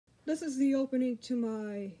This is the opening to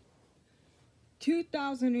my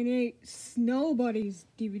 2008 Snow Buddies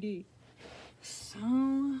DVD. So,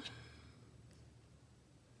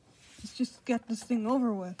 let's just get this thing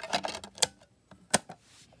over with.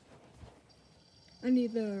 I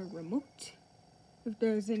need the remote, if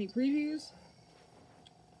there's any previews.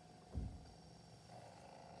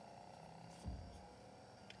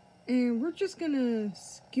 And we're just gonna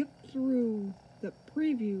skip through the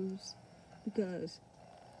previews because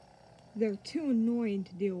they're too annoying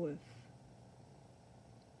to deal with.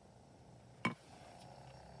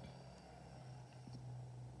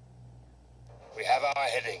 We have our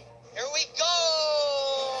heading. Here we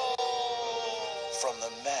go! From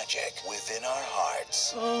the magic within our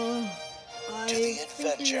hearts To the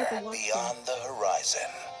adventure beyond the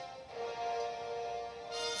horizon.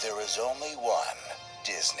 There is only one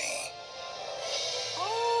Disney.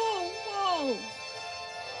 Oh, whoa!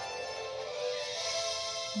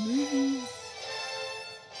 Movies.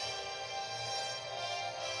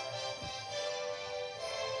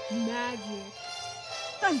 Magic.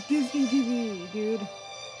 That's Disney DVD, dude.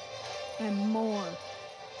 And more.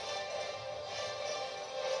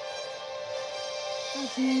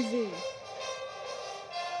 That's easy.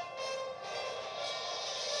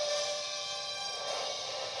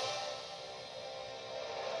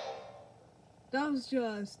 That was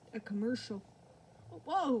just a commercial.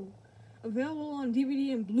 Whoa! Available on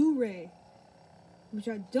DVD and Blu-ray. Which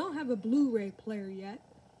I don't have a Blu-ray player yet.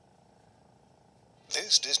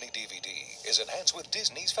 This Disney DVD is enhanced with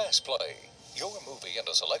Disney's Fast Play. Your movie and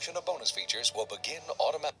a selection of bonus features will begin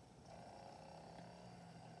automatically.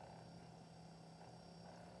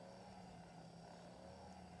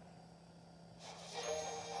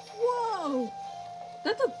 Whoa!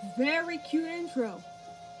 That's a very cute intro.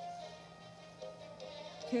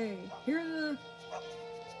 Okay, here are the...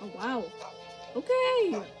 Oh, wow.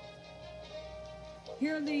 Okay!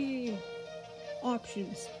 Here are the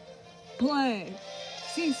options. Play,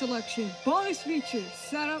 scene selection, bonus features,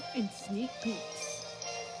 setup, and sneak peeks.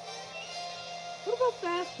 What about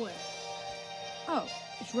fast play? Oh,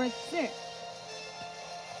 it's right there.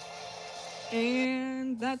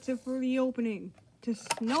 And that's it for the opening to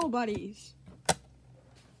Snow Buddies.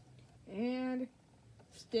 And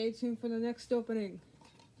stay tuned for the next opening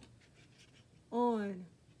on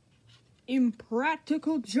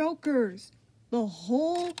Impractical Jokers, the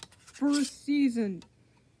whole first season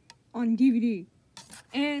on DVD,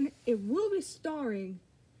 and it will be starring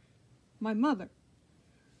my mother,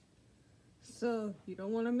 so you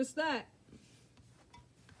don't want to miss that.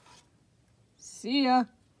 See ya.